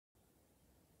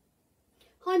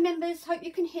Hi members, hope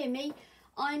you can hear me.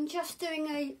 I'm just doing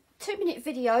a 2-minute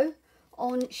video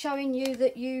on showing you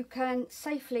that you can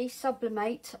safely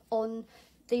sublimate on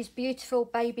these beautiful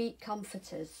baby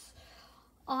comforters.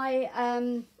 As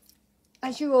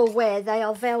you're aware, they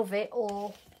are velvet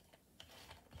or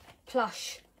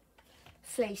plush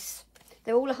fleece.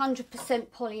 They're all 100%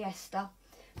 polyester,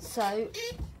 so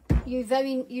you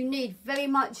need very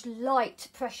much light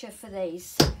pressure for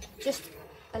these. Just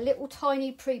a little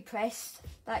tiny pre-press,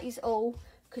 that is all,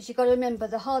 because you've got to remember,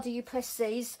 the harder you press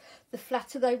these, the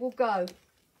flatter they will go.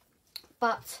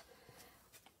 But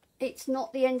it's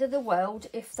not the end of the world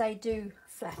if they do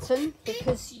flatten,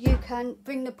 because you can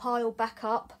bring the pile back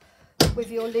up with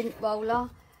your lint roller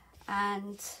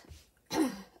and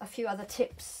a few other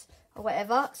tips or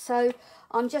whatever. So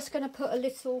I'm just going to put a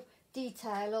little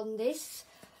detail on this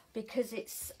because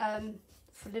it's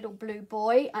for little blue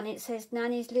boy, and it says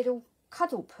Nanny's little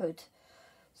cuddle pud.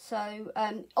 So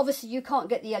obviously you can't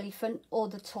get the elephant or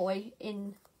the toy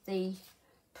in the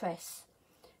press,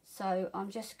 so I'm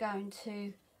just going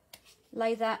to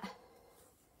lay that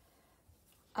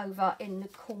over in the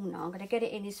corner. I'm going to get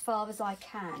it in as far as I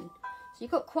can, so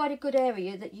you've got quite a good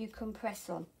area that you can press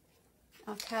on.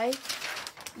 Okay,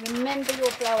 remember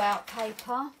your blowout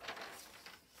paper.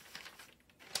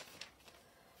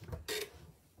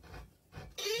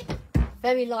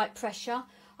 Very light pressure.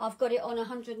 I've got it on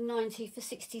 190 for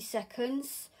 60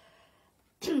 seconds.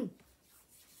 And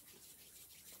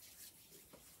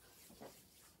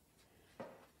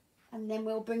then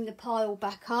we'll bring the pile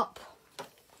back up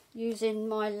using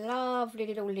my lovely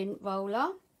little lint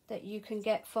roller that you can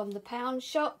get from the pound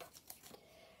shop,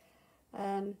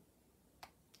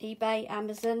 eBay,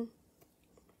 Amazon,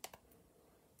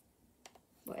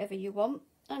 whatever you want.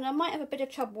 And I might have a bit of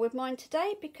trouble with mine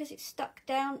today because it's stuck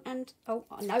down, and oh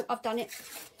no, I've done it.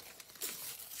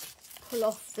 Pull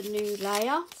off the new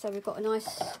layer, so we've got a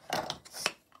nice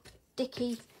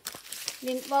sticky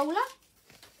lint roller,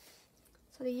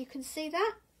 so that you can see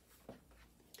that.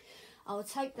 I'll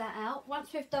take that out.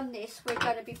 Once we've done this, we're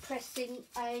going to be pressing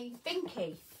a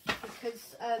binky,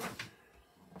 because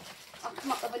I've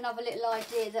come up with another little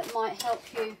idea that might help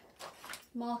you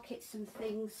market some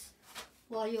things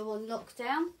while you're on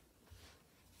lockdown.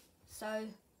 So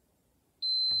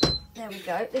there we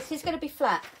go. This is going to be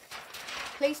flat.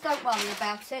 Please don't worry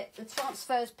about it. The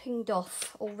transfer's pinged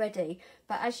off already,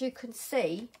 but as you can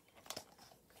see,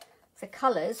 the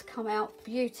colours come out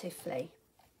beautifully.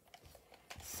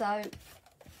 So,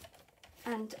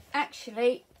 and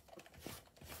actually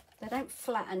they don't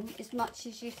flatten as much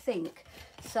as you think.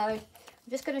 So I'm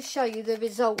just going to show you the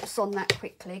results on that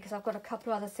quickly, because I've got a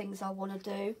couple of other things I want to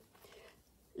do.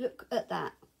 Look at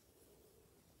that.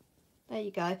 There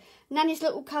you go. Nanny's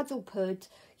little cuddle pud.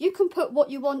 You can put what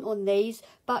you want on these,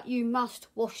 but you must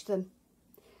wash them.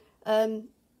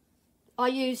 I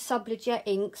use Sublimating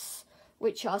inks,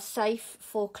 which are safe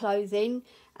for clothing,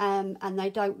 and they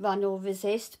don't run or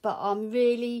resist, but I'm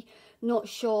really not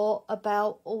sure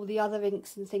about all the other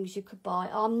inks and things you could buy.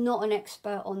 I'm not an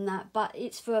expert on that, but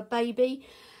it's for a baby.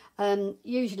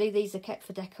 Usually these are kept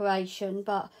for decoration,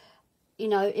 but you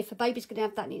know, if a baby's going to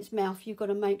have that in its mouth, you've got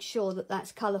to make sure that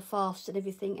that's colour fast and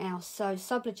everything else. So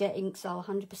Sublimating inks are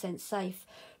 100% safe,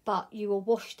 but you will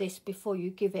wash this before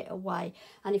you give it away.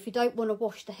 And if you don't want to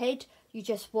wash the head, you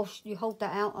just you hold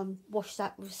that out and wash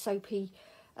that with soapy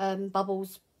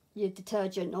bubbles, your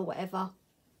detergent or whatever,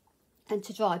 and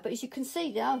to dry. But as you can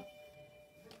see now,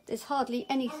 there's hardly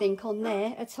anything on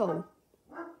there at all.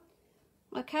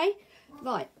 Okay,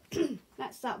 right,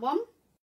 that's that one.